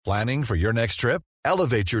Planning for your next trip?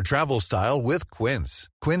 Elevate your travel style with Quince.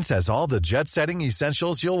 Quince has all the jet-setting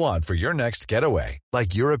essentials you'll want for your next getaway,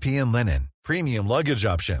 like European linen, premium luggage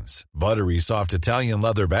options, buttery soft Italian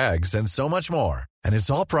leather bags, and so much more. And it's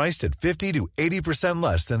all priced at 50 to 80%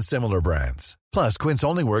 less than similar brands. Plus, Quince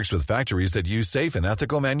only works with factories that use safe and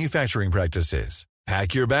ethical manufacturing practices.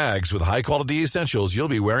 Pack your bags with high-quality essentials you'll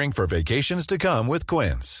be wearing for vacations to come with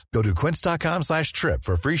Quince. Go to quince.com/trip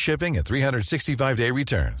for free shipping and 365-day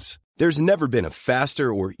returns. There's never been a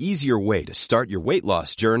faster or easier way to start your weight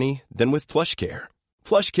loss journey than with PlushCare.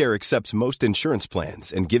 PlushCare accepts most insurance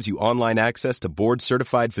plans and gives you online access to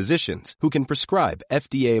board-certified physicians who can prescribe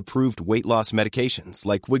FDA-approved weight loss medications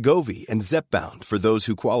like Wegovy and Zepbound for those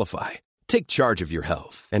who qualify. Take charge of your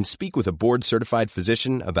health and speak with a board-certified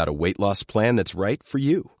physician about a weight loss plan that's right for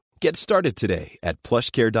you. Get started today at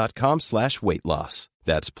plushcare.com/weight loss.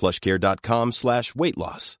 That's plushcare.com/weight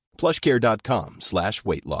loss.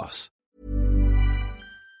 plushcare.com/weight loss.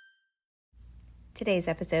 Today's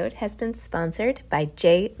episode has been sponsored by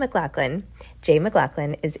J. McLaughlin. J.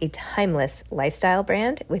 McLaughlin is a timeless lifestyle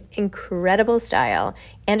brand with incredible style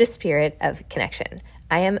and a spirit of connection.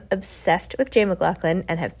 I am obsessed with J. McLaughlin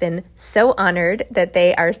and have been so honored that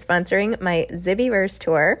they are sponsoring my Zibbyverse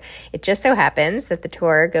tour. It just so happens that the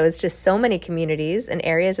tour goes to so many communities and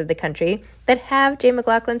areas of the country that have J.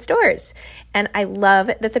 McLaughlin stores. And I love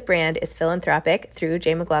that the brand is philanthropic through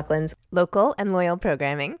J. McLaughlin's local and loyal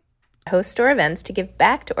programming. Host store events to give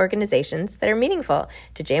back to organizations that are meaningful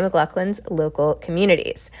to J. McLaughlin's local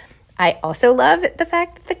communities. I also love the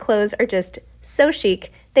fact that the clothes are just so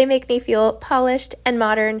chic. They make me feel polished and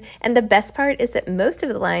modern, and the best part is that most of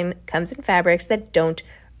the line comes in fabrics that don't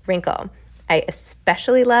wrinkle. I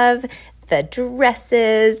especially love the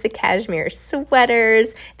dresses, the cashmere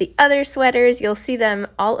sweaters, the other sweaters. You'll see them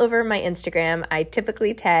all over my Instagram. I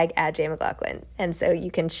typically tag at J. McLaughlin, and so you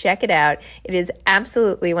can check it out. It is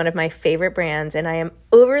absolutely one of my favorite brands, and I am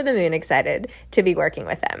over the moon excited to be working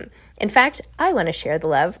with them. In fact, I want to share the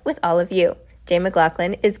love with all of you. J.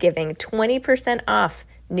 McLaughlin is giving 20% off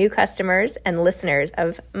new customers and listeners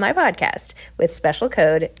of my podcast with special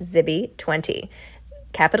code ZIBBY20,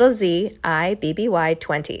 capital ZIBBY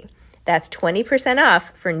 20. That's 20%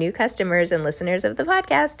 off for new customers and listeners of the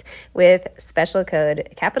podcast with special code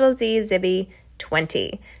capital Z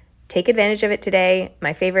ZIBBY20. Take advantage of it today.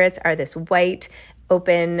 My favorites are this white,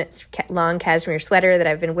 open, long cashmere sweater that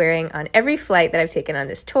I've been wearing on every flight that I've taken on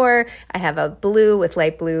this tour. I have a blue with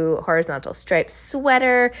light blue horizontal striped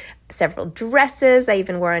sweater, several dresses I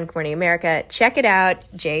even wore on Good Morning America. Check it out,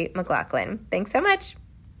 J. McLaughlin. Thanks so much.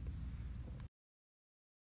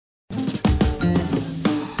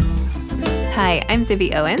 Hi, I'm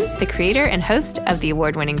Zibby Owens, the creator and host of the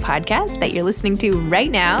award-winning podcast that you're listening to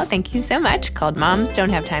right now. Thank you so much, called Moms Don't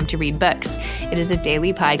Have Time to Read Books. It is a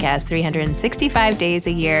daily podcast, 365 days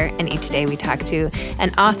a year, and each day we talk to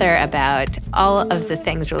an author about all of the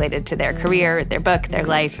things related to their career, their book, their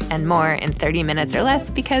life, and more in 30 minutes or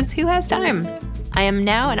less, because who has time? I am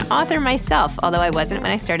now an author myself, although I wasn't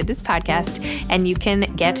when I started this podcast, and you can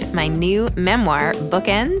get my new memoir,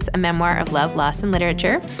 Bookends, a memoir of love, loss, and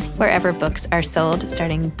literature, wherever books are sold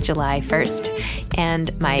starting July 1st,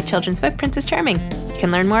 and my children's book, Princess Charming. You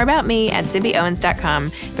can learn more about me at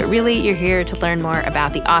zibbyowens.com, but really you're here to learn more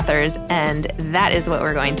about the authors, and that is what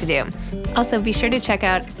we're going to do. Also, be sure to check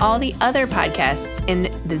out all the other podcasts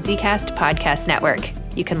in the Zcast Podcast Network.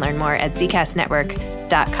 You can learn more at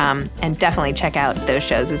zcastnetwork.com and definitely check out those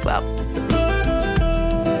shows as well.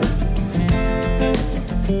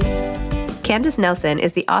 Candace Nelson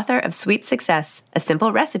is the author of Sweet Success, a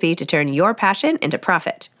simple recipe to turn your passion into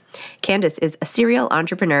profit. Candace is a serial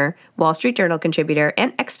entrepreneur, Wall Street Journal contributor,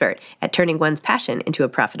 and expert at turning one's passion into a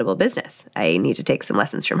profitable business. I need to take some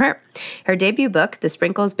lessons from her. Her debut book, The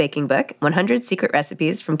Sprinkles Baking Book, 100 Secret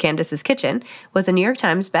Recipes from Candace's Kitchen, was a New York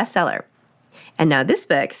Times bestseller. And now this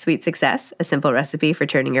book, Sweet Success, a simple recipe for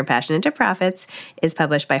turning your passion into profits, is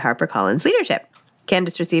published by HarperCollins Leadership.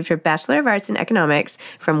 Candace received her Bachelor of Arts in Economics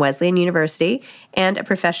from Wesleyan University and a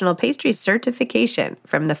professional pastry certification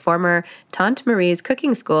from the former Tante Marie's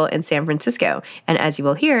Cooking School in San Francisco. And as you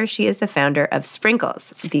will hear, she is the founder of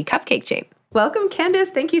Sprinkles, the cupcake chain. Welcome, Candace.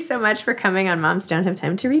 Thank you so much for coming on Moms Don't Have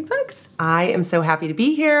Time to Read Books. I am so happy to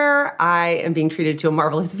be here. I am being treated to a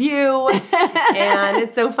marvelous view. And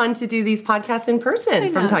it's so fun to do these podcasts in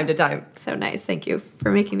person from time to time. So nice. Thank you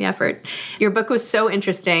for making the effort. Your book was so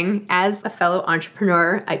interesting. As a fellow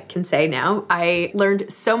entrepreneur, I can say now, I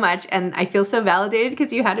learned so much and I feel so validated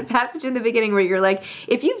because you had a passage in the beginning where you're like,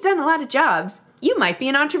 if you've done a lot of jobs, you might be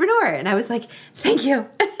an entrepreneur. And I was like, thank you.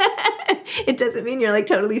 It doesn't mean you're like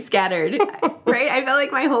totally scattered, right? I felt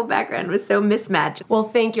like my whole background was so mismatched. Well,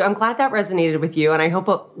 thank you. I'm glad that resonated with you, and I hope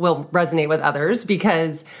it will resonate with others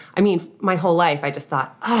because, I mean, my whole life I just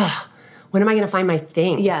thought, when am I going to find my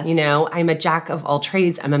thing? Yes. You know, I'm a jack of all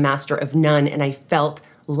trades. I'm a master of none, and I felt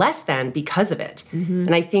less than because of it. Mm-hmm.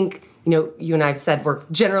 And I think, you know, you and I have said we're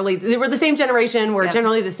the same generation. We're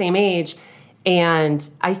generally the same age. And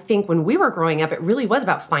I think when we were growing up, it really was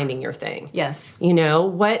about finding your thing. Yes. You know,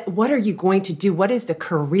 what are you going to do? What is the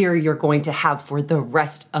career you're going to have for the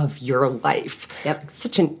rest of your life? Yep. It's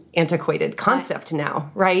such an antiquated concept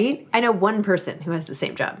now, right? I know one person who has the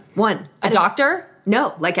same job. One. A doctor?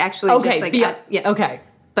 No, like actually. Okay. Just like, yeah. Okay.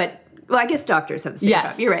 But, well, I guess doctors have the same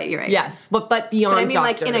job. You're right. Yes. But beyond but I mean,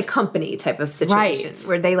 doctors. like in a company type of situation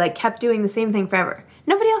where they like kept doing the same thing forever.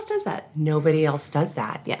 Nobody else does that. Nobody else does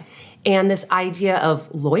that. Yeah. And this idea of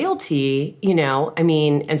loyalty, you know, I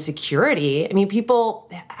mean, and security, I mean, people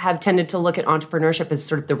have tended to look at entrepreneurship as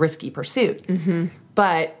sort of the risky pursuit. Mm-hmm.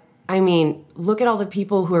 But, I mean, look at all the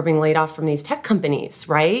people who are being laid off from these tech companies,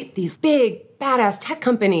 right? These big, badass tech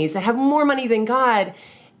companies that have more money than God,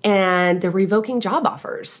 and they're revoking job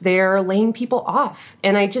offers. They're laying people off.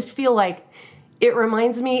 And I just feel like it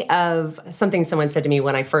reminds me of something someone said to me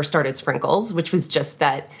when I first started Sprinkles, which was just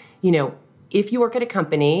that, you know, if you work at a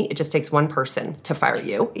company, it just takes one person to fire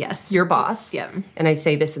you. Yes. Your boss. Yeah. And I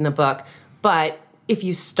say this in the book. But if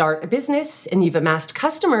you start a business and you've amassed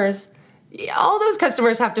customers, all those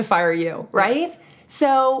customers have to fire you, right? Yes.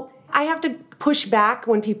 So I have to push back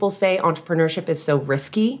when people say entrepreneurship is so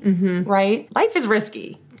risky, right? Life is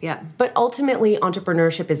risky. Yeah. But ultimately,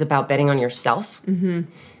 entrepreneurship is about betting on yourself,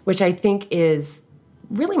 which I think is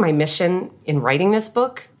really my mission in writing this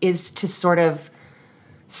book, is to sort of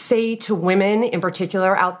say to women in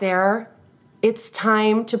particular out there, it's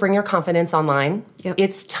time to bring your confidence online. Yep.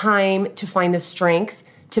 It's time to find the strength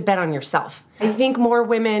to bet on yourself. I think more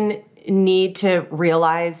women need to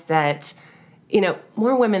realize that, you know,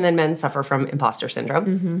 more women than men suffer from imposter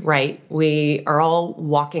syndrome, right? We are all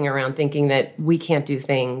walking around thinking that we can't do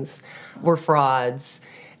things. We're frauds.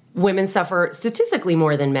 Women suffer statistically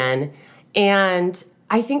more than men. And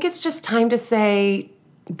I think it's just time to say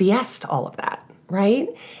BS to all of that. Right?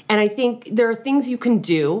 And I think there are things you can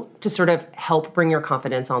do to sort of help bring your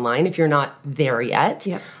confidence online if you're not there yet.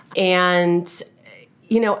 Yep. And,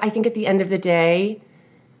 you know, I think at the end of the day,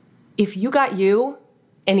 if you got you,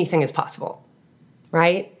 anything is possible,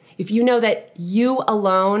 right? If you know that you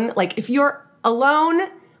alone, like if you're alone,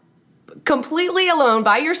 completely alone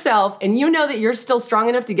by yourself, and you know that you're still strong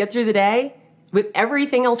enough to get through the day with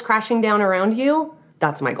everything else crashing down around you,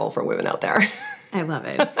 that's my goal for women out there. I love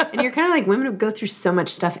it. And you're kind of like, women who go through so much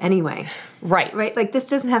stuff anyway. Right. Right? Like, this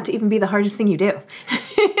doesn't have to even be the hardest thing you do.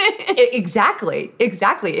 Exactly.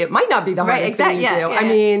 It might not be the hardest thing you do. I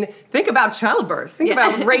mean, think about childbirth. Think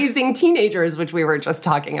about raising teenagers, which we were just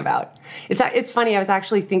talking about. It's funny. I was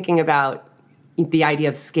actually thinking about the idea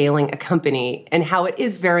of scaling a company and how it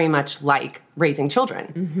is very much like raising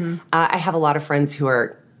children. I have a lot of friends who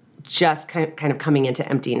are just kind of coming into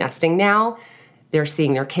empty nesting now. They're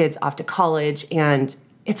seeing their kids off to college, and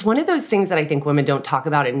it's one of those things that I think women don't talk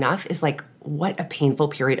about enough, is like what a painful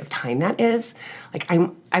period of time that is. Like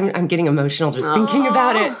I'm getting emotional just thinking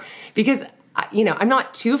about it, because you know, I'm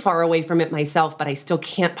not too far away from it myself, but I still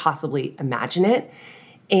can't possibly imagine it.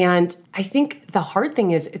 And I think the hard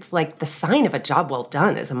thing is, it's like the sign of a job well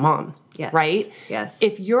done as a mom, right? Yes.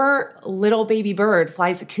 If your little baby bird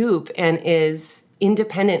flies the coop and is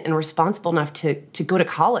independent and responsible enough to go to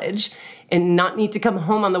college and not need to come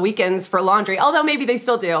home on the weekends for laundry, although maybe they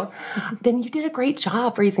still do, then you did a great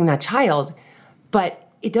job raising that child. But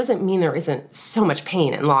it doesn't mean there isn't so much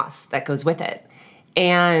pain and loss that goes with it.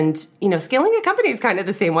 And, you know, scaling a company is kind of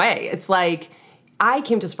the same way. It's like, I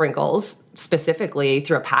came to Sprinkles specifically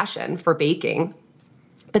through a passion for baking.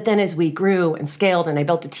 But then as we grew and scaled and I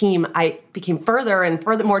built a team, I became further and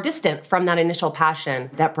further more distant from that initial passion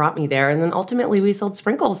that brought me there. And then ultimately we sold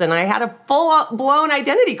Sprinkles, and I had a full-blown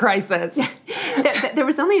identity crisis. There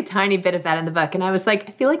was only a tiny bit of that in the book. And I was like,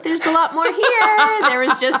 I feel like there's a lot more here. There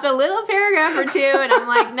was just a little paragraph or two. And I'm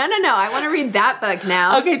like, no. I want to read that book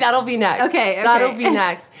now. Okay, that'll be next. Okay. That'll be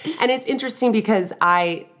next. And it's interesting because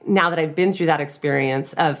now that I've been through that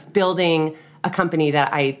experience of building a company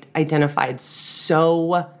that I identified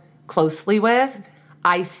so closely with,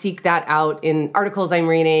 I seek that out in articles I'm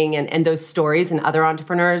reading and those stories and other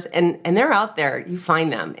entrepreneurs, and they're out there. You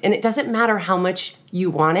find them. And it doesn't matter how much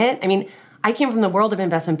you want it. I mean, I came from the world of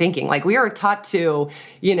investment banking. Like, we are taught to,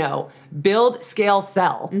 you know, build, scale,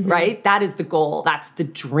 sell, right? That is the goal. That's the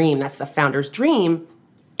dream. That's the founder's dream.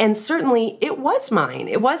 And certainly it was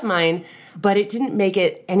mine. but it didn't make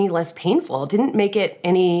it any less painful. It didn't make it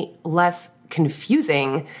any less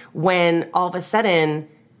confusing when all of a sudden,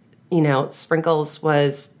 Sprinkles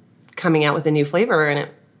was coming out with a new flavor, and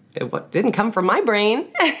it didn't come from my brain.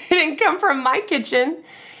 It didn't come from my kitchen.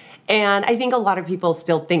 And I think a lot of people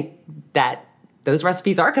still think that those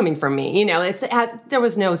recipes are coming from me. There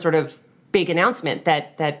was no sort of big announcement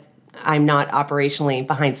that I'm not operationally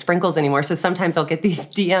behind Sprinkles anymore. So sometimes I'll get these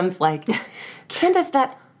DMs like, Candace,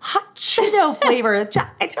 that hot Cheeto flavor.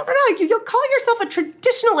 I don't know. You'll call yourself a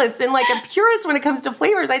traditionalist and like a purist when it comes to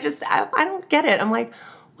flavors. I don't get it. I'm like,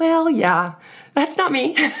 well, yeah, that's not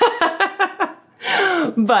me.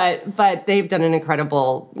 But they've done an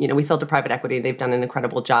incredible, we sold to private equity. They've done an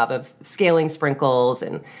incredible job of scaling Sprinkles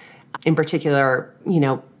and in particular,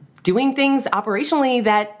 doing things operationally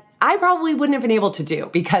that I probably wouldn't have been able to do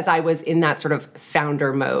because I was in that sort of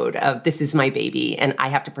founder mode of this is my baby and I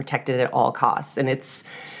have to protect it at all costs. And it's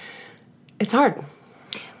hard.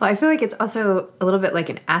 Well, I feel like it's also a little bit like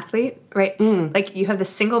an athlete, right? Like you have the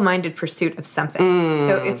single-minded pursuit of something.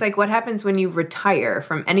 So it's like what happens when you retire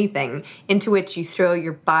from anything into which you throw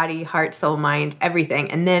your body, heart, soul, mind, everything,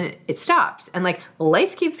 and then it stops. And like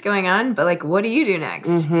life keeps going on, but like what do you do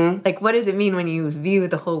next? Like what does it mean when you view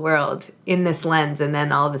the whole world in this lens and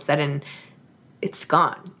then all of a sudden it's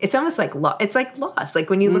gone? It's almost like it's like lost. Like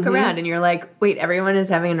when you look around and you're like, wait, everyone is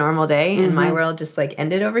having a normal day and my world just like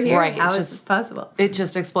ended over here? Right. How is this possible? It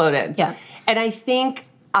just exploded. Yeah. And I think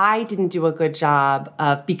I didn't do a good job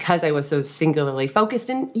of, because I was so singularly focused,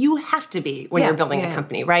 and you have to be when you're building a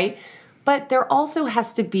company, right? But there also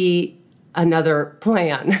has to be another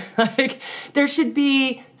plan. Like there should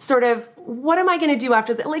be sort of, what am I going to do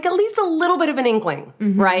after that? Like at least a little bit of an inkling,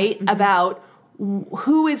 right? About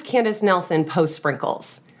who is Candace Nelson post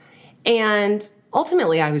Sprinkles? And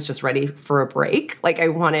ultimately, I was just ready for a break. Like I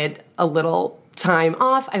wanted a little time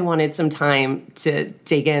off. I wanted some time to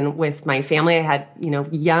dig in with my family. I had,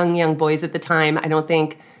 young boys at the time. I don't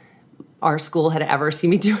think our school had ever seen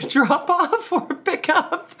me do a drop off or pick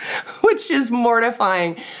up, which is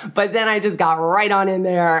mortifying. But then I just got right on in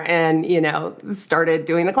there and, started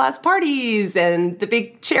doing the class parties and the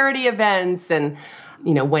big charity events and,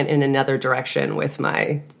 went in another direction with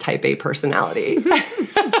my type A personality.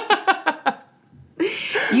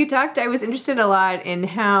 I was interested a lot in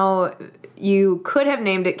how you could have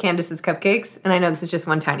named it Candace's Cupcakes, and I know this is just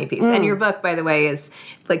one tiny piece. And your book, by the way, is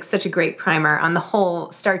like such a great primer on the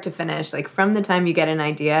whole start to finish, like from the time you get an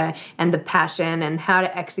idea and the passion and how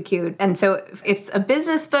to execute. And so it's a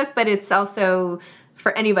business book, but it's also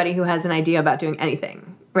for anybody who has an idea about doing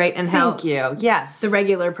anything, right? And how Thank you. Yes. The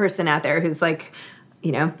regular person out there who's like,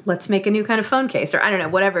 let's make a new kind of phone case, or I don't know,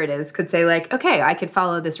 whatever it is, could say like, okay, I could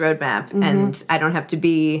follow this roadmap and I don't have to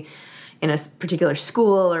be in a particular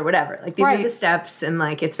school or whatever. Like these are the steps and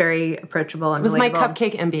like it's very approachable and relatable. It was my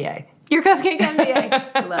cupcake MBA. Your cupcake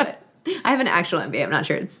MBA. I love it. I have an actual MBA. I'm not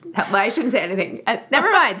sure it's... Well, I shouldn't say anything.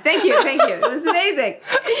 Never mind. Thank you. It was amazing.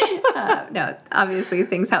 No, obviously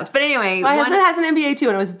things helped. But anyway... My husband has an MBA too,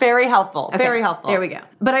 and it was very helpful. Okay, very helpful. There we go.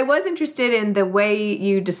 But I was interested in the way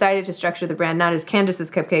you decided to structure the brand, not as Candace's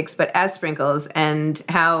Cupcakes, but as Sprinkles, and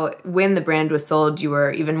how when the brand was sold, you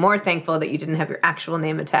were even more thankful that you didn't have your actual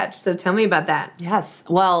name attached. So tell me about that. Yes.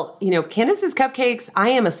 Well, Candace's Cupcakes, I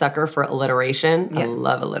am a sucker for alliteration. Yeah. I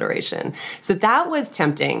love alliteration. So that was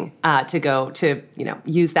tempting to go to,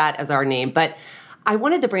 use that as our name. But I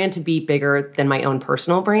wanted the brand to be bigger than my own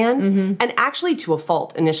personal brand, and actually to a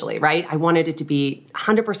fault initially, right? I wanted it to be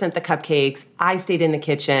 100% the cupcakes. I stayed in the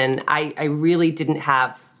kitchen. I really didn't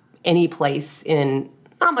have any place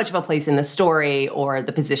not much of a place in the story or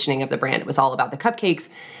the positioning of the brand. It was all about the cupcakes,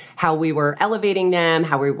 how we were elevating them,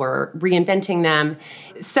 how we were reinventing them.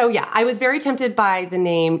 So yeah, I was very tempted by the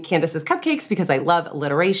name Candace's Cupcakes because I love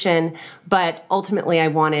alliteration, but ultimately I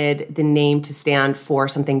wanted the name to stand for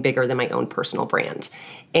something bigger than my own personal brand.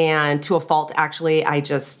 And to a fault, actually, I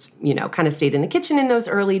just, kind of stayed in the kitchen in those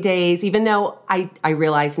early days, even though I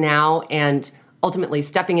realize now, and ultimately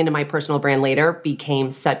stepping into my personal brand later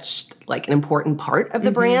became such like an important part of the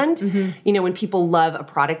brand. When people love a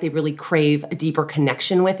product, they really crave a deeper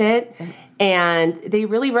connection with it. And they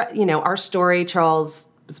really, our story, Charles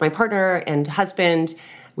was my partner and husband.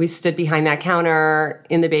 We stood behind that counter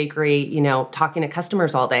in the bakery, talking to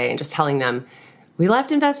customers all day and just telling them, we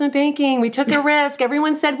left investment banking. We took a risk.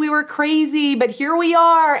 Everyone said we were crazy, but here we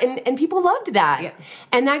are. And people loved that. Yeah.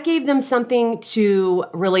 And that gave them something to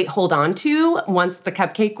really hold on to once the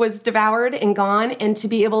cupcake was devoured and gone, and to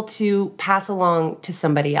be able to pass along to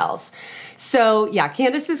somebody else. So yeah,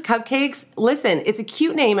 Candace's Cupcakes. Listen, it's a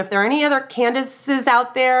cute name. If there are any other Candaces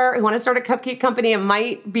out there who want to start a cupcake company, it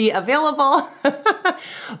might be available.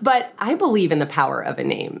 But I believe in the power of a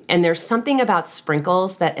name. And there's something about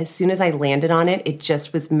Sprinkles that as soon as I landed on it, it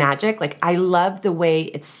just was magic. Like, I love the way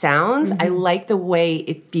it sounds. I like the way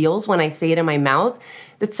it feels when I say it in my mouth.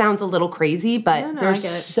 That sounds a little crazy, but there's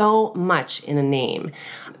so much in a name.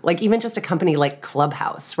 Like, even just a company like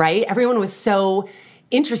Clubhouse, right? Everyone was so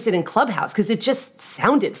interested in Clubhouse because it just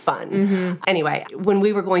sounded fun. Anyway, when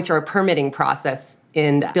we were going through our permitting process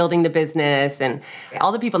in building the business, and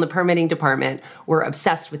all the people in the permitting department were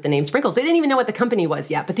obsessed with the name Sprinkles. They didn't even know what the company was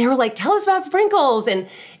yet, but they were like, tell us about Sprinkles. And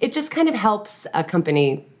it just kind of helps a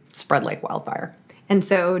company spread like wildfire. And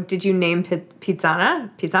so did you name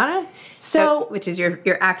Pizzana? So, which is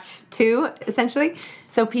your act 2, essentially?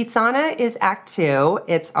 So Pizzana is act 2.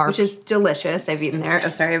 It's our... Which is delicious. I've eaten there. Oh,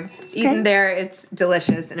 sorry. I've eaten there. It's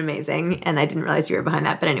delicious and amazing. And I didn't realize you were behind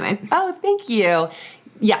that. But anyway. Oh, thank you.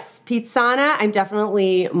 Yes, Pizzana, I'm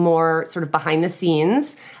definitely more sort of behind the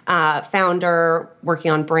scenes, founder,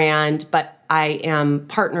 working on brand, but I am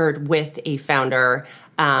partnered with a founder,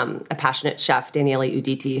 a passionate chef, Daniele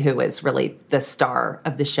Uditi, who is really the star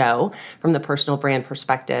of the show from the personal brand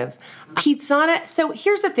perspective. Pizzana, so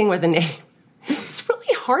here's the thing with the name. It's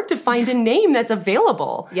really hard to find a name that's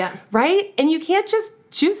available. Yeah. Right? And you can't just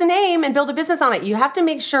choose a name and build a business on it. You have to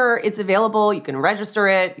make sure it's available. You can register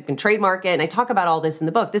it. You can trademark it. And I talk about all this in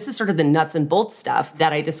the book. This is sort of the nuts and bolts stuff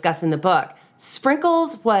that I discuss in the book.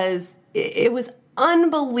 Sprinkles it was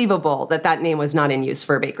unbelievable that name was not in use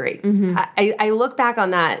for a bakery. I look back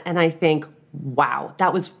on that and I think, wow,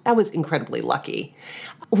 that was incredibly lucky.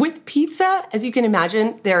 With pizza, as you can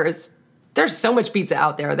imagine, there's so much pizza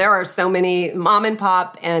out there. There are so many mom and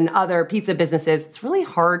pop and other pizza businesses. It's really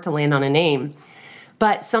hard to land on a name.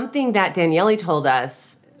 But something that Daniele told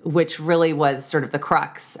us, which really was sort of the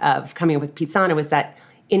crux of coming up with Pizzana, was that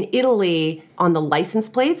in Italy, on the license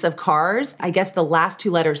plates of cars, I guess the last 2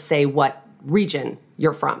 letters say what region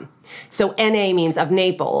you're from. So NA means of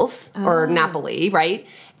Naples or Napoli, right?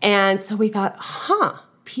 And so we thought,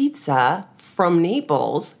 pizza from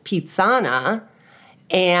Naples, Pizzana.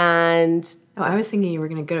 And I was thinking you were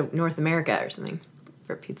going to go to North America or something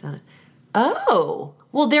for Pizzana. Oh,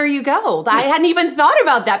 well, there you go. I hadn't even thought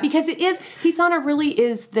about that, because Pizzana really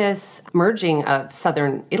is this merging of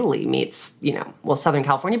Southern Italy meets, Southern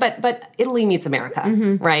California, but Italy meets America,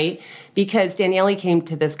 right? Because Daniele came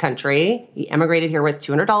to this country. He emigrated here with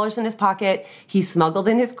 $200 in his pocket. He smuggled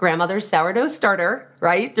in his grandmother's sourdough starter,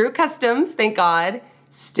 right? Through customs, thank God.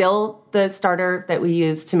 Still the starter that we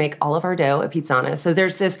use to make all of our dough at Pizzana. So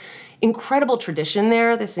there's this incredible tradition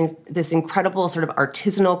there, this incredible sort of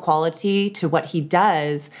artisanal quality to what he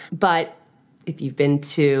does. But if you've been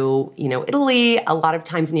to, Italy, a lot of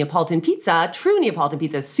times true Neapolitan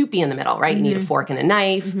pizza is soupy in the middle, right? You need a fork and a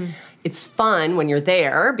knife. It's fun when you're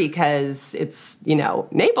there because it's,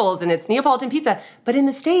 Naples and it's Neapolitan pizza. But in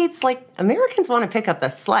the States, like, Americans want to pick up the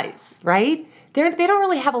slice, right? They don't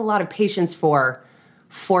really have a lot of patience for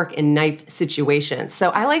fork and knife situations. So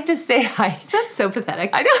I like to say That's so pathetic.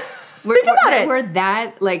 I know. Think about it. We're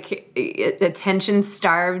that, attention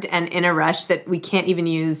starved and in a rush that we can't even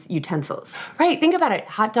use utensils. Right. Think about it.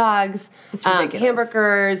 Hot dogs,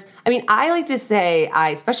 hamburgers. I mean, I like to say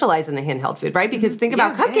I specialize in the handheld food, right? Because think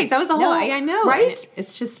about cupcakes. That was a whole... I know. Right?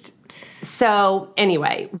 It's just... So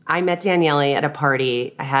anyway, I met Daniele at a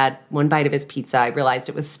party. I had one bite of his pizza. I realized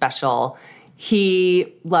it was special.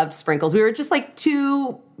 He loved Sprinkles. We were just like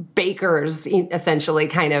 2 bakers, essentially,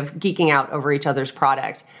 kind of geeking out over each other's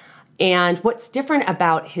product. And what's different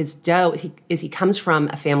about his dough is he comes from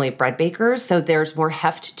a family of bread bakers, so there's more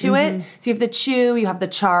heft to it. So you have the chew, you have the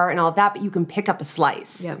char, and all of that, but you can pick up a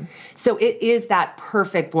slice. Yep. So it is that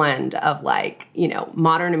perfect blend of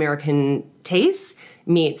modern American tastes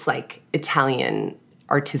meets Italian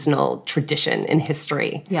artisanal tradition and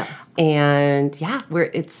history. Yeah. And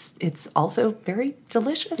it's also very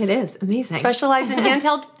delicious. It is amazing. Specialize in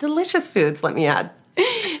handheld delicious foods, let me add.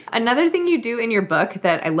 Another thing you do in your book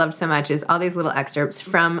that I loved so much is all these little excerpts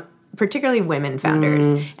from particularly women founders.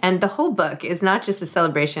 And the whole book is not just a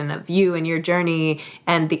celebration of you and your journey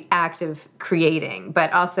and the act of creating,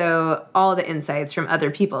 but also all the insights from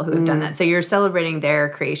other people who have done that. So you're celebrating their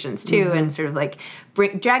creations too, and sort of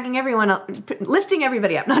dragging everyone, lifting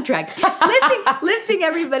everybody up, not dragging, lifting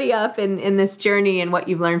everybody up in this journey and what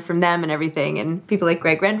you've learned from them and everything. And people like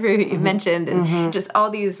Greg Renfrew, who you mentioned, and just all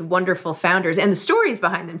these wonderful founders and the stories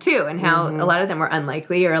behind them too, and how a lot of them were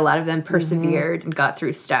unlikely, or a lot of them persevered and got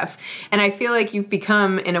through stuff. And I feel like you've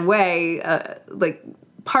become, in a way, like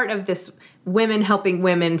part of this women helping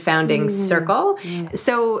women founding circle.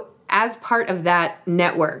 So as part of that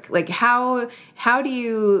network, like how do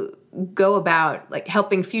you go about like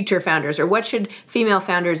helping future founders, or what should female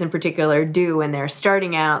founders in particular do when they're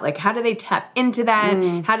starting out? Like, how do they tap into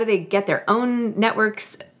that? How do they get their own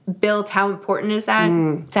networks built? How important is that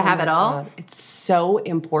to have it all? God. It's so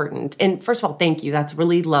important. And first of all, thank you. That's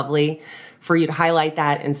really lovely for you to highlight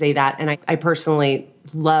that and say that. And I personally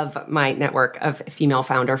love my network of female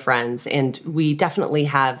founder friends, and we definitely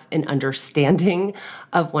have an understanding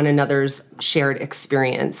of one another's shared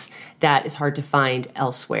experience that is hard to find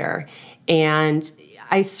elsewhere. And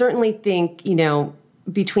I certainly think,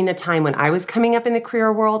 between the time when I was coming up in the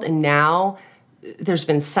career world and now, there's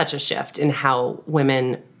been such a shift in how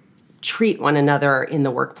women treat one another in the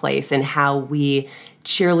workplace and how we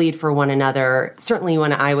cheerlead for one another. Certainly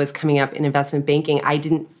when I was coming up in investment banking, I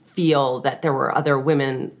didn't feel that there were other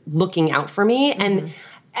women looking out for me. And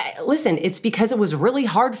listen, it's because it was really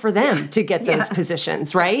hard for them to get those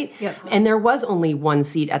positions, right? Yep. And there was only one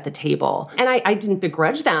seat at the table. And I didn't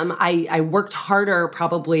begrudge them. I worked harder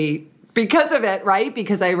probably because of it, right?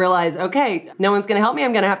 Because I realized, okay, no one's going to help me.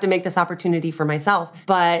 I'm going to have to make this opportunity for myself.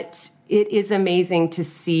 But it is amazing to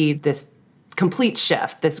see this complete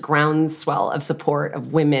shift, this groundswell of support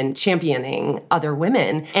of women championing other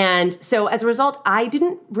women. And so as a result, I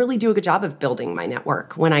didn't really do a good job of building my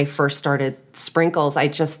network. When I first started Sprinkles, I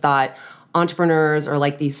just thought entrepreneurs are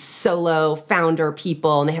like these solo founder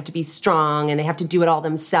people, and they have to be strong and they have to do it all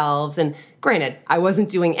themselves. And granted, I wasn't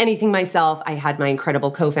doing anything myself. I had my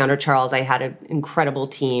incredible co-founder, Charles. I had an incredible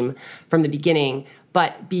team from the beginning.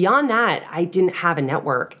 But beyond that, I didn't have a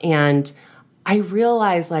network. And I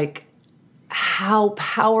realized how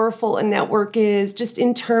powerful a network is, just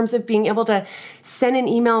in terms of being able to send an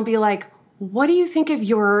email and be like, what do you think of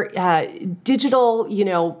your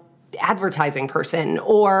digital, advertising person?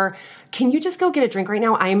 Or can you just go get a drink right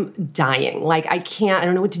now? I'm dying. I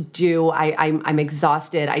don't know what to do. I'm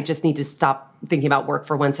exhausted. I just need to stop thinking about work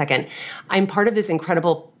for 1 second. I'm part of this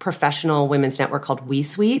incredible professional women's network called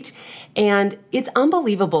WeSuite. And it's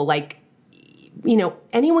unbelievable.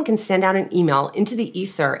 Anyone can send out an email into the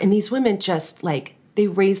ether, and these women just they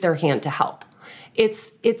raise their hand to help.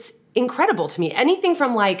 It's incredible to me. Anything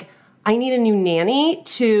from I need a new nanny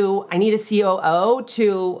to I need a COO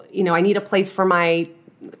to, I need a place for my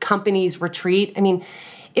company's retreat. I mean,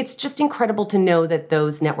 it's just incredible to know that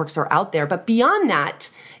those networks are out there. But beyond that,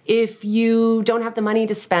 if you don't have the money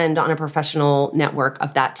to spend on a professional network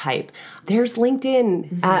of that type, there's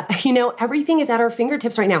LinkedIn. Everything is at our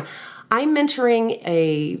fingertips right now. I'm mentoring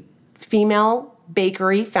a female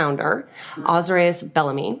bakery founder, Azraeus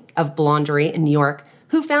Bellamy of Blondery in New York,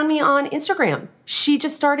 who found me on Instagram. She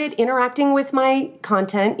just started interacting with my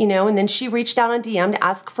content, and then she reached out on DM to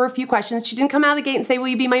ask for a few questions. She didn't come out of the gate and say, will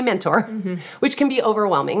you be my mentor? Which can be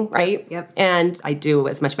overwhelming, right? Yep. And I do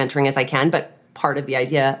as much mentoring as I can, but part of the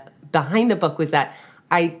idea behind the book was that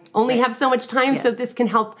I only have so much time, so this can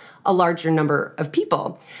help a larger number of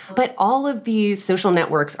people. But all of these social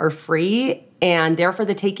networks are free and they're for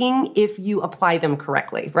the taking if you apply them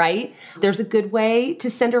correctly, right? There's a good way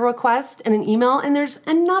to send a request and an email, and there's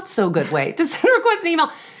a not so good way to send a request and email.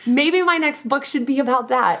 Maybe my next book should be about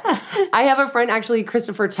that. I have a friend, actually,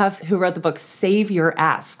 Christopher Tuff, who wrote the book Save Your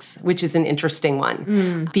Asks, which is an interesting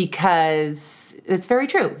one because it's very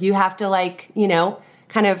true. You have to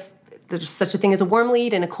there's such a thing as a warm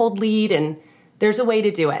lead and a cold lead, and there's a way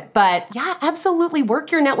to do it. But yeah, absolutely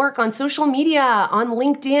work your network on social media, on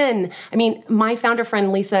LinkedIn. I mean, my founder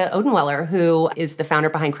friend, Lisa Odenweller, who is the founder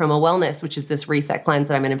behind Chroma Wellness, which is this reset cleanse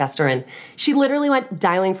that I'm an investor in, she literally went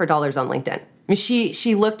dialing for dollars on LinkedIn. I mean,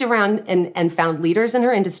 she looked around and found leaders in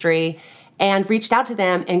her industry and reached out to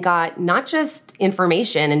them and got not just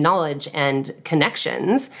information and knowledge and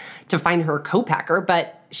connections to find her co-packer,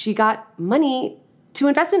 but she got money to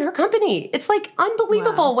invest in her company. It's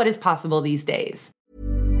unbelievable what is possible these days.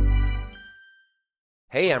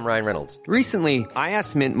 Hey, I'm Ryan Reynolds. Recently, I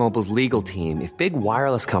asked Mint Mobile's legal team if big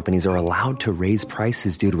wireless companies are allowed to raise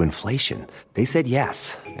prices due to inflation. They said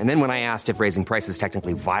yes. And then when I asked if raising prices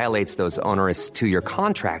technically violates those onerous 2-year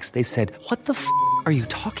contracts, they said, "What the f*** are you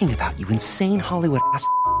talking about, you insane Hollywood ass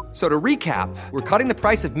f- So to recap, we're cutting the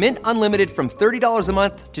price of Mint Unlimited from $30 a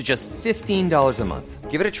month to just $15 a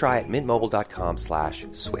month. Give it a try at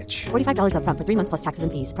mintmobile.com/switch. $45 up front for 3 months plus taxes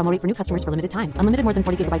and fees. Promo rate for new customers for limited time. Unlimited more than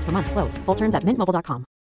 40 gigabytes per month. Slows full terms at mintmobile.com.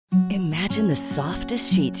 Imagine the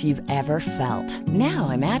softest sheets you've ever felt. Now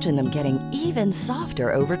imagine them getting even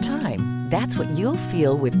softer over time. That's what you'll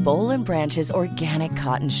feel with Boll & Branch's organic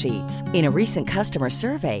cotton sheets. In a recent customer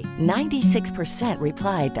survey, 96%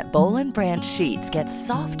 replied that Boll & Branch sheets get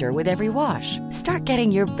softer with every wash. Start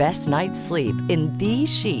getting your best night's sleep in these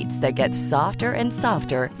sheets that get softer and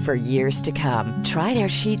softer for years to come. Try their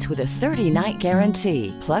sheets with a 30-night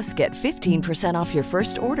guarantee. Plus, get 15% off your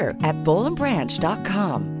first order at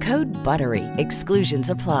bollandbranch.com. Code BUTTERY. Exclusions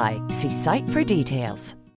apply. See site for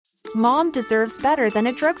details. Mom deserves better than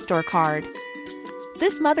a drugstore card.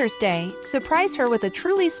 This Mother's Day, surprise her with a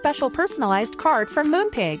truly special personalized card from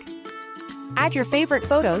Moonpig. Add your favorite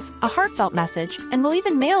photos, a heartfelt message, and we'll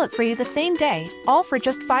even mail it for you the same day, all for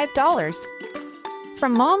just $5.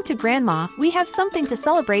 From mom to grandma, we have something to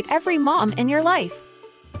celebrate every mom in your life.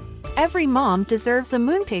 Every mom deserves a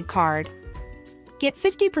Moonpig card. Get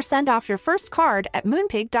 50% off your first card at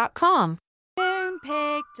moonpig.com.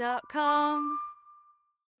 Moonpig.com.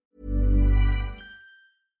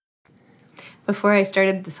 Before I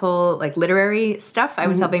started this whole literary stuff, I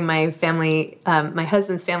was helping my family. My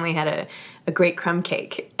husband's family had a great crumb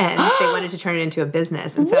cake, and they wanted to turn it into a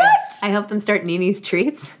business. And so I helped them start Nini's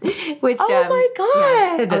Treats, which my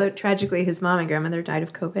God! Yeah, although tragically his mom and grandmother died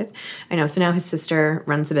of COVID. I know. So now his sister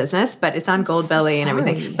runs the business, but it's on Goldbelly and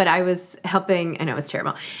everything. But I was helping. I know it's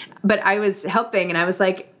terrible, but I was helping, and I was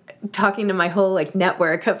talking to my whole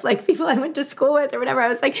network of people I went to school with or whatever. I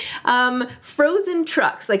was frozen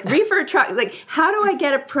trucks, reefer trucks. How do I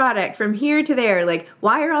get a product from here to there?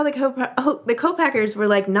 Why are all the co-packers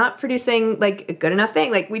were not producing a good enough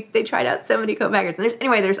thing? They tried out so many co-packers.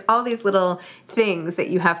 And there's all these little things that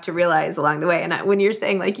you have to realize along the way. And when you're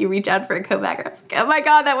saying you reach out for a co-packer, I was oh my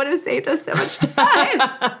God, that would have saved us so much time.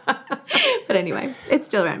 But anyway, it's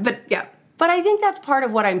still around. But yeah. But I think that's part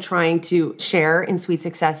of what I'm trying to share in Sweet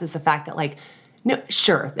Success is the fact that, no,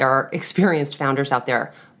 sure, there are experienced founders out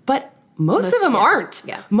there, but most of them aren't.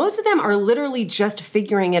 Yeah. Most of them are literally just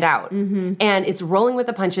figuring it out. Mm-hmm. And it's rolling with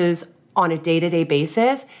the punches on a day-to-day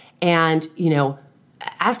basis and,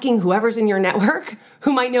 asking whoever's in your network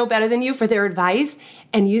who might know better than you for their advice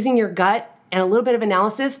and using your gut and a little bit of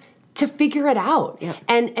analysis to figure it out. Yep.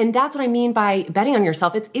 And that's what I mean by betting on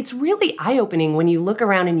yourself. It's really eye-opening when you look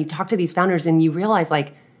around and you talk to these founders and you realize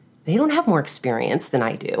they don't have more experience than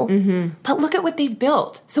I do. Mm-hmm. But look at what they've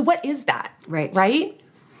built. So what is that? Right. Right?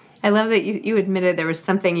 I love that you admitted there was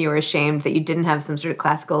something you were ashamed that you didn't have some sort of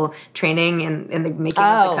classical training in the making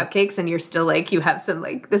of the cupcakes, and you're still you have some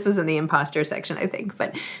this was in the imposter section, I think,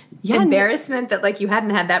 but embarrassment that you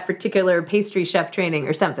hadn't had that particular pastry chef training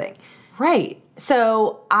or something. Right.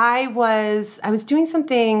 So I was doing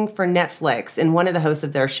something for Netflix, and one of the hosts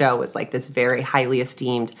of their show was this very highly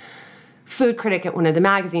esteemed food critic at one of the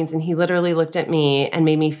magazines, and he literally looked at me and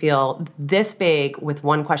made me feel this big with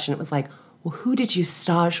one question. It was well, who did you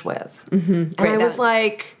stage with? Mm-hmm. And I was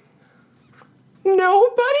nobody. You're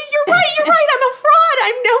right. I'm a fraud.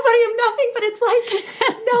 I'm nobody. I'm nothing. But it's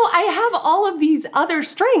no, I have all of these other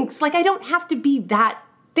strengths. I don't have to be that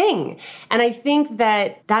thing. And I think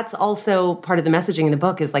that that's also part of the messaging in the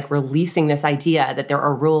book is releasing this idea that there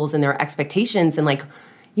are rules and there are expectations and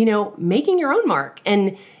making your own mark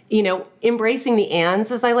and, embracing the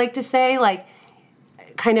ands, as I like to say,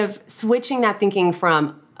 kind of switching that thinking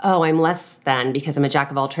from, oh, I'm less than because I'm a jack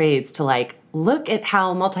of all trades to look at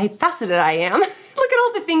how multifaceted I am. Look at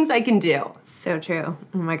all the things I can do. So true.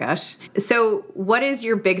 Oh my gosh. So what is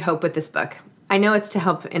your big hope with this book? I know it's to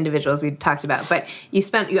help individuals we talked about, but you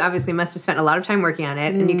obviously must have spent a lot of time working on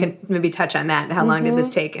it, and you can maybe touch on that. How long did this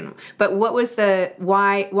take? But what was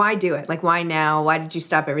why do it? Why now? Why did you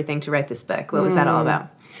stop everything to write this book? What was that all about?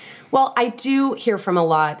 Well, I do hear from a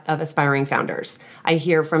lot of aspiring founders. I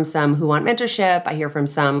hear from some who want mentorship. I hear from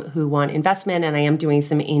some who want investment, and I am doing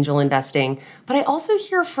some angel investing. But I also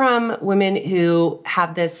hear from women who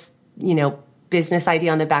have this, business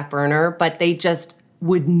idea on the back burner, but they just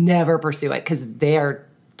would never pursue it because they're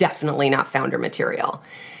definitely not founder material.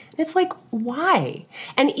 And it's why?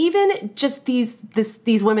 And even just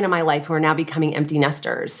these women in my life who are now becoming empty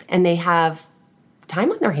nesters, and they have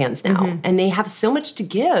time on their hands now, and they have so much to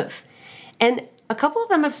give. And a couple of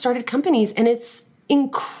them have started companies, and it's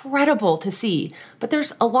incredible to see. But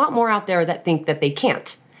there's a lot more out there that think that they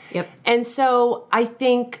can't. Yep. And so I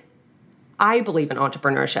believe in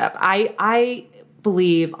entrepreneurship. I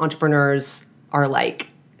believe entrepreneurs are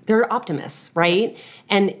they're optimists, right?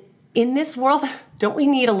 And in this world, don't we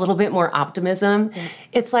need a little bit more optimism? Yeah.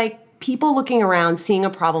 It's like people looking around, seeing a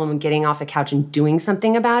problem and getting off the couch and doing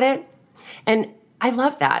something about it. And I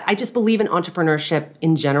love that. I just believe in entrepreneurship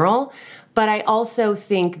in general. But I also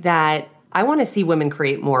think that I want to see women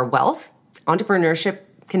create more wealth. Entrepreneurship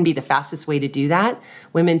can be the fastest way to do that.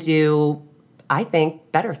 Women do, I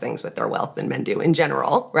think, better things with their wealth than men do in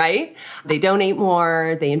general, right? They donate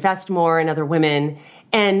more, they invest more in other women.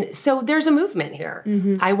 And so there's a movement here.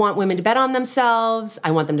 Mm-hmm. I want women to bet on themselves.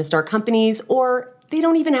 I want them to start companies, or they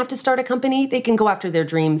don't even have to start a company. They can go after their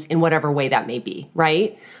dreams in whatever way that may be,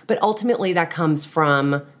 right? But ultimately that comes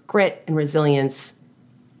from grit and resilience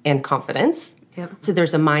and confidence. Yep. So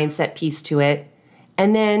there's a mindset piece to it.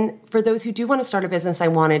 And then for those who do want to start a business, I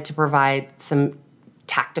wanted to provide some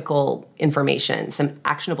tactical information, some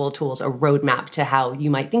actionable tools, a roadmap to how you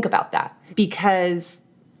might think about that. Because,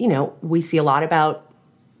 you know, we see a lot about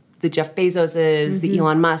the Jeff Bezoses, the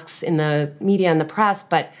Elon Musks in the media and the press,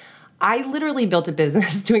 but I literally built a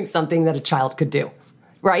business doing something that a child could do,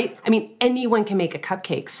 right? I mean, anyone can make a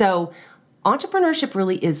cupcake. So entrepreneurship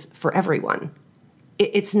really is for everyone.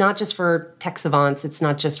 It's not just for tech savants. It's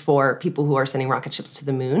not just for people who are sending rocket ships to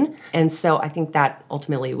the moon. And so I think that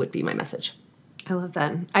ultimately would be my message. I love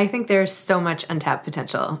that. I think there's so much untapped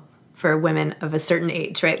potential for women of a certain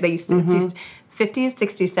age, right? They used to, it's used 50s,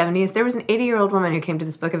 60s, 70s. There was an 80-year-old woman who came to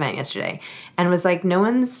this book event yesterday and was like, no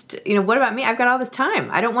one's, what about me? I've got all this time.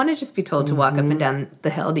 I don't want to just be told to walk up and down the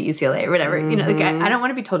hill to UCLA or whatever. Like I don't want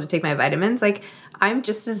to be told to take my vitamins. Like, I'm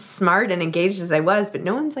just as smart and engaged as I was, but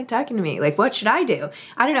no one's like talking to me. Like, what should I do?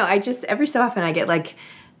 I don't know. I just, every so often I get like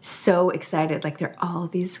so excited. Like, there are all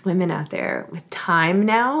these women out there with time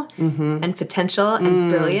now and potential and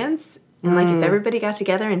brilliance. And like, if everybody got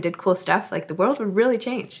together and did cool stuff, like the world would really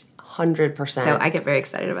change. 100%. So I get very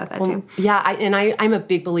excited about that too. Yeah, I'm a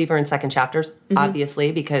big believer in second chapters,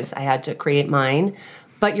 obviously, because I had to create mine.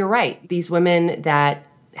 But you're right. These women that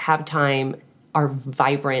have time are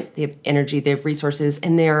vibrant, they have energy, they have resources,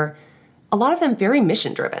 and they're, a lot of them, very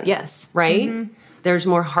mission-driven. Yes. Right? There's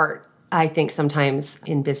more heart, I think, sometimes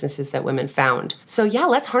in businesses that women found. So yeah,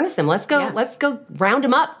 let's harness them. Let's go round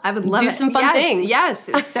them up. I would love do it. some fun things. Yes,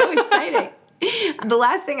 it's so exciting. The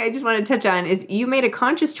last thing I just want to touch on is you made a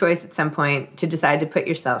conscious choice at some point to decide to put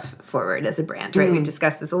yourself forward as a brand, right? We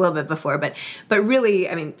discussed this a little bit before, but really,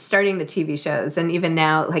 I mean, starting the TV shows and even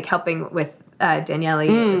now, like helping with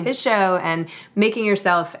Daniele with his show and making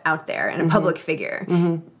yourself out there and a public figure.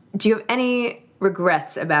 Do you have any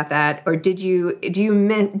regrets about that, or do you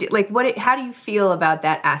miss, like, how do you feel about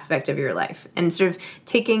that aspect of your life and sort of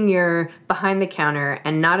taking your behind the counter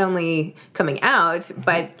and not only coming out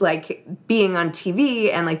but like being on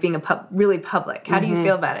TV and like being really public? How do you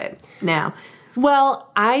feel about it now?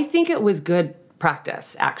 Well, I think it was good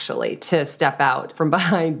practice, actually, to step out from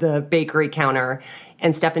behind the bakery counter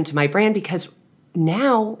and step into my brand, because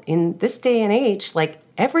now in this day and age, like,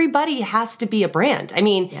 everybody has to be a brand. I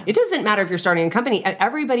mean, it doesn't matter if you're starting a company.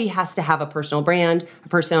 Everybody has to have a personal brand, a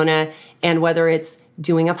persona, and whether it's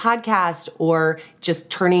doing a podcast or just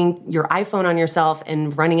turning your iPhone on yourself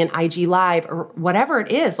and running an IG Live or whatever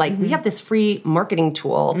it is, like, we have this free marketing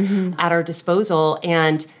tool at our disposal.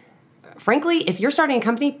 And frankly, if you're starting a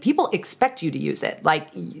company, people expect you to use it.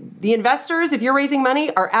 Like, the investors, if you're raising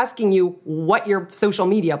money, are asking you what your social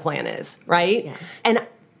media plan is, right? Yeah. And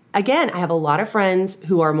again, I have a lot of friends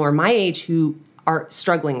who are more my age who are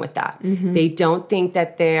struggling with that. They don't think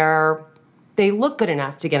that they look good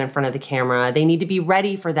enough to get in front of the camera. They need to be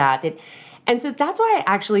ready for that. And so that's why I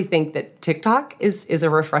actually think that TikTok is a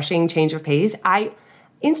refreshing change of pace.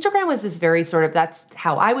 Instagram was this very sort of, that's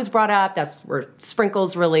how I was brought up. That's where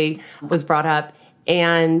Sprinkles really was brought up.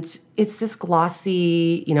 And it's this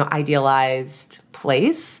glossy, idealized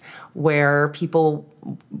place where people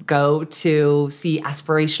go to see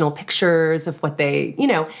aspirational pictures of what they,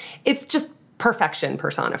 it's just perfection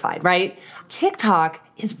personified, right? TikTok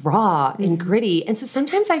is raw and gritty. And so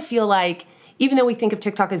sometimes I feel like, even though we think of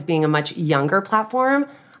TikTok as being a much younger platform,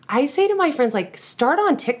 I say to my friends, like, start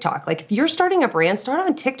on TikTok. Like, if you're starting a brand, start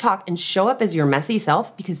on TikTok and show up as your messy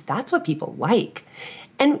self, because that's what people like.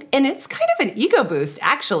 And it's kind of an ego boost,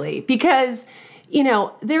 actually, because,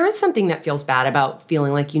 there is something that feels bad about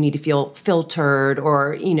feeling like you need to feel filtered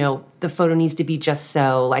or, the photo needs to be just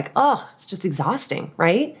so like, oh, it's just exhausting,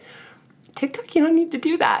 right? TikTok, you don't need to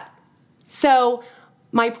do that. So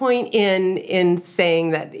my point in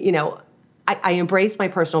saying that, I embraced my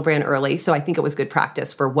personal brand early, so I think it was good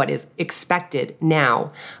practice for what is expected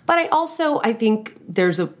now. But I think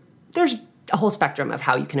there's a whole spectrum of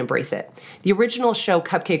how you can embrace it. The original show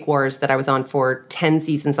Cupcake Wars that I was on for 10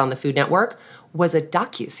 seasons on the Food Network was a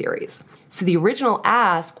docuseries. So the original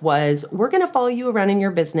ask was, we're going to follow you around in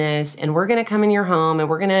your business, and we're going to come in your home, and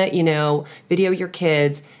we're going to, video your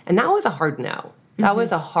kids. And that was a hard no. That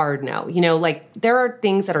was a hard no. Like, there are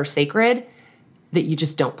things that are sacred that you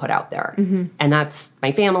just don't put out there. And that's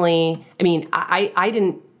my family. I mean, I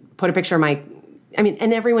didn't put a picture of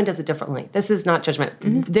and everyone does it differently. This is not judgment.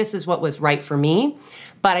 This is what was right for me.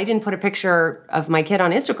 But I didn't put a picture of my kid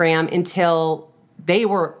on Instagram until they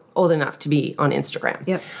were old enough to be on Instagram.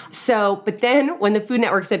 Yep. So, but then when the Food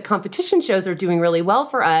Network said competition shows are doing really well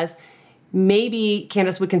for us, maybe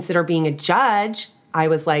Candace would consider being a judge. I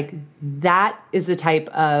was like, that is the type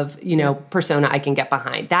of, persona I can get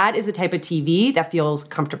behind. That is the type of TV that feels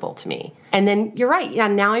comfortable to me. And then you're right. Yeah,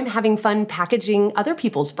 now I'm having fun packaging other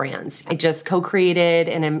people's brands. I just co-created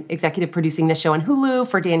and I'm executive producing this show on Hulu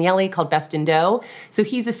for Daniele called Best in Dough. So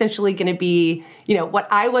he's essentially going to be, what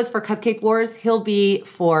I was for Cupcake Wars, he'll be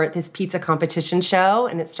for this pizza competition show.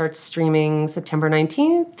 And it starts streaming September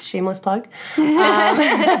 19th. Shameless plug.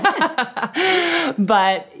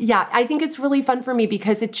 But yeah, I think it's really fun for me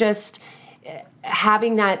because it just,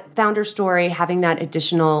 having that founder story, having that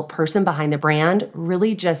additional person behind the brand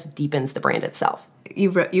really just deepens the brand itself. You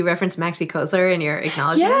referenced Maxie Kozler in your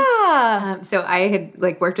acknowledgments. Yeah. So I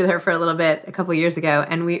had worked with her for a little bit a couple years ago,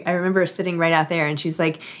 and I remember sitting right out there, and she's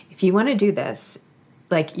like, "If you want to do this,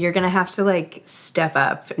 you're gonna have to step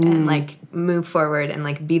up and move forward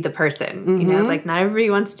and be the person. Not everybody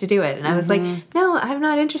wants to do it." And I was like, "No, I'm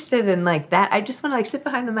not interested in that. I just want to sit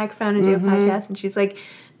behind the microphone and do a podcast." And she's like,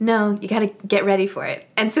 "No, you got to get ready for it."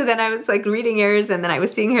 And so then I was reading yours, and then I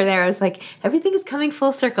was seeing her there. I was like, everything is coming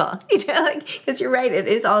full circle, because you're right. It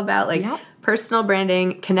is all about personal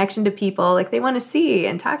branding, connection to people. They want to see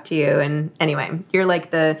and talk to you. And anyway, you're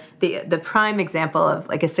the prime example of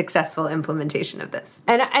a successful implementation of this.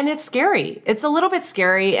 And it's scary. It's a little bit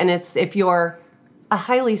scary. And it's, if you're a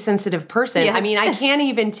highly sensitive person, yes. I mean, I can't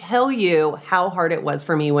even tell you how hard it was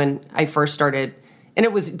for me when I first started. And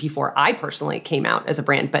it was before I personally came out as a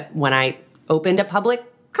brand, but when I opened a public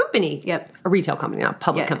company, a retail company, not a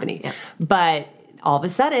public company, but all of a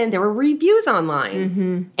sudden there were reviews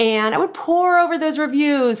online and I would pour over those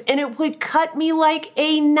reviews and it would cut me like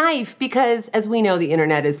a knife because, as we know, the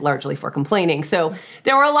internet is largely for complaining. So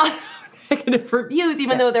there were a lot of negative reviews,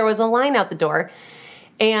 even though there was a line out the door.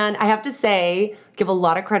 And I have to say, give a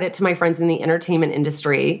lot of credit to my friends in the entertainment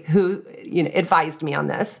industry who advised me on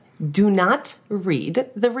this. Do not read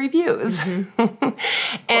the reviews.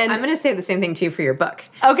 And I'm going to say the same thing to you for your book.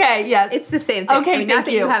 Okay, yes. It's the same thing. Okay, not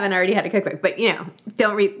that you haven't already had a cookbook, but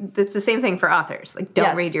don't read. It's the same thing for authors.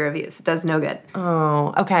 Don't read your reviews. It does no good.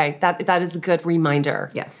 Oh, okay. That is a good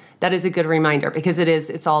reminder. Yeah. That is a good reminder because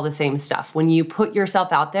it's all the same stuff. When you put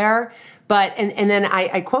yourself out there, but and then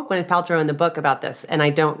I quote Gwyneth Paltrow in the book about this, and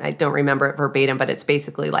I don't remember it verbatim, but it's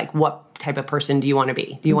basically what type of person do you want to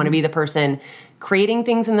be? Do you want to be the person creating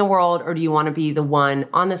things in the world, or do you want to be the one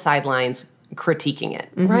on the sidelines critiquing it,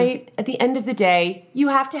 right? At the end of the day, you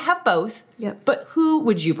have to have both, but who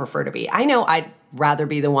would you prefer to be? I know I'd rather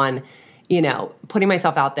be the one, putting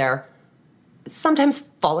myself out there, sometimes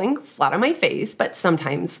falling flat on my face, but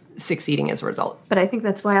sometimes succeeding as a result. But I think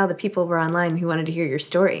that's why all the people were online who wanted to hear your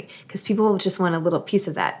story, because people just want a little piece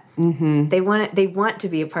of that. They want to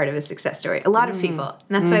be a part of a success story. A lot of people.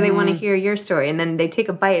 And that's why they want to hear your story. And then they take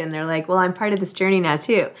a bite and they're like, well, I'm part of this journey now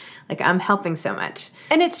too. I'm helping so much.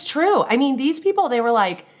 And it's true. I mean, these people, they were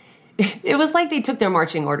like, it was like they took their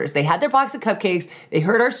marching orders. They had their box of cupcakes, they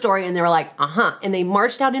heard our story, and they were like, and they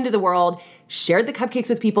marched out into the world, shared the cupcakes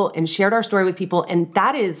with people, and shared our story with people. And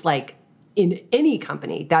that is in any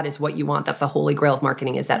company, that is what you want. That's the holy grail of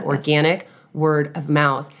marketing, is that organic word of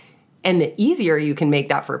mouth. And the easier you can make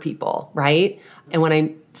that for people, right? And when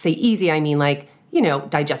I say easy, I mean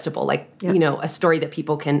digestible, a story that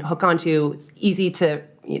people can hook onto, it's easy to,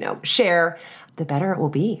 share, the better it will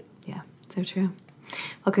be. Yeah, so true.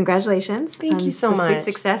 Well, congratulations. Thank you so much. The sweet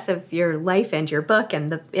success of your life and your book,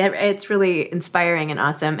 and it's really inspiring and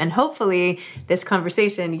awesome. And hopefully this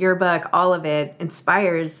conversation, your book, all of it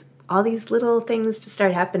inspires all these little things to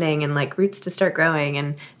start happening and roots to start growing,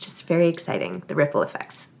 and just very exciting, the ripple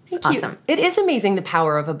effects. It's awesome. It is amazing, the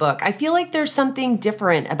power of a book. I feel like there's something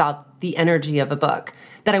different about the energy of a book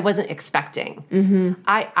that I wasn't expecting.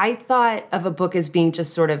 I thought of a book as being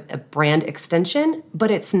just sort of a brand extension,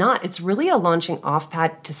 but it's not. It's really a launching off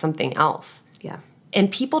pad to something else. Yeah.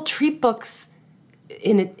 And people treat books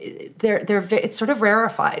it's sort of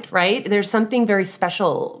rarefied, right? There's something very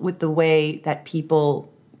special with the way that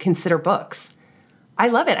people consider books. I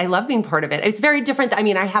love it. I love being part of it. It's very different. I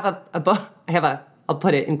mean, I have a book, I'll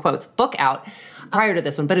put it in quotes, book out prior to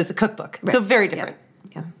this one, but it's a cookbook. Right. So very different.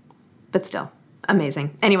 Yeah. But still,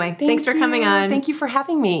 amazing. Anyway, thanks for coming on. Thank you for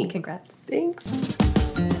having me. Congrats. Thanks.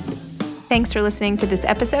 Thanks for listening to this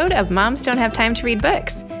episode of Moms Don't Have Time to Read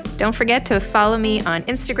Books. Don't forget to follow me on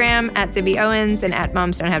Instagram at Zibby Owens and at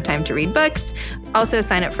Moms Don't Have Time to Read Books. Also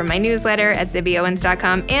sign up for my newsletter at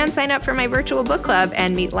zibbyowens.com and sign up for my virtual book club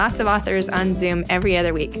and meet lots of authors on Zoom every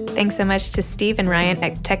other week. Thanks so much to Steve and Ryan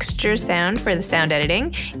at Texture Sound for the sound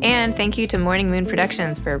editing. And thank you to Morning Moon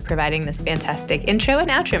Productions for providing this fantastic intro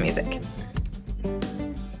and outro music.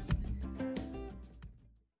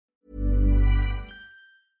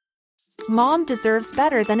 Mom deserves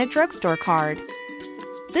better than a drugstore card.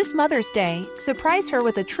 This Mother's Day, surprise her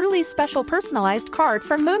with a truly special personalized card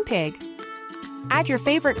from Moonpig. Add your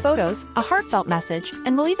favorite photos, a heartfelt message,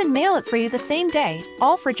 and we'll even mail it for you the same day,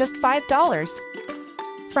 all for just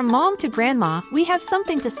 $5. From mom to grandma, we have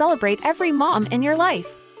something to celebrate every mom in your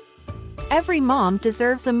life. Every mom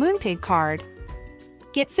deserves a Moonpig card.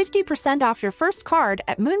 Get 50% off your first card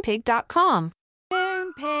at moonpig.com.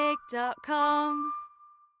 Moonpig.com.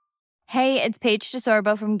 Hey, it's Paige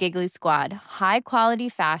DeSorbo from Giggly Squad. High quality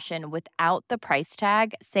fashion without the price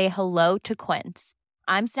tag. Say hello to Quince.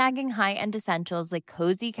 I'm snagging high-end essentials like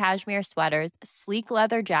cozy cashmere sweaters, sleek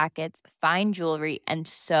leather jackets, fine jewelry, and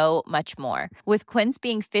so much more. With Quince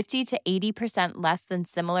being 50 to 80% less than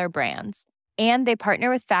similar brands. And they partner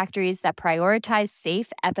with factories that prioritize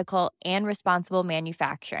safe, ethical, and responsible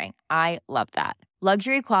manufacturing. I love that.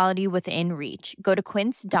 Luxury quality within reach. Go to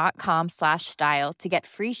quince.com/style to get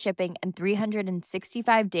free shipping and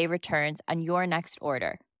 365-day returns on your next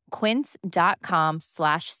order.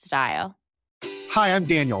 Quince.com/style. Hi, I'm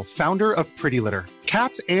Daniel, founder of Pretty Litter.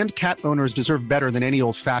 Cats and cat owners deserve better than any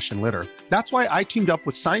old-fashioned litter. That's why I teamed up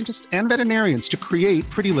with scientists and veterinarians to create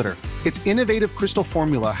Pretty Litter. Its innovative crystal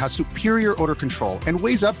formula has superior odor control and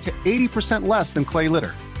weighs up to 80% less than clay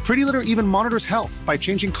litter. Pretty Litter even monitors health by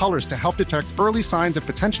changing colors to help detect early signs of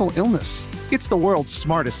potential illness. It's the world's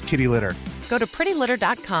smartest kitty litter. Go to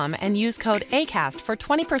prettylitter.com and use code ACAST for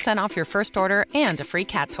 20% off your first order and a free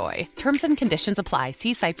cat toy. Terms and conditions apply.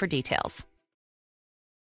 See site for details.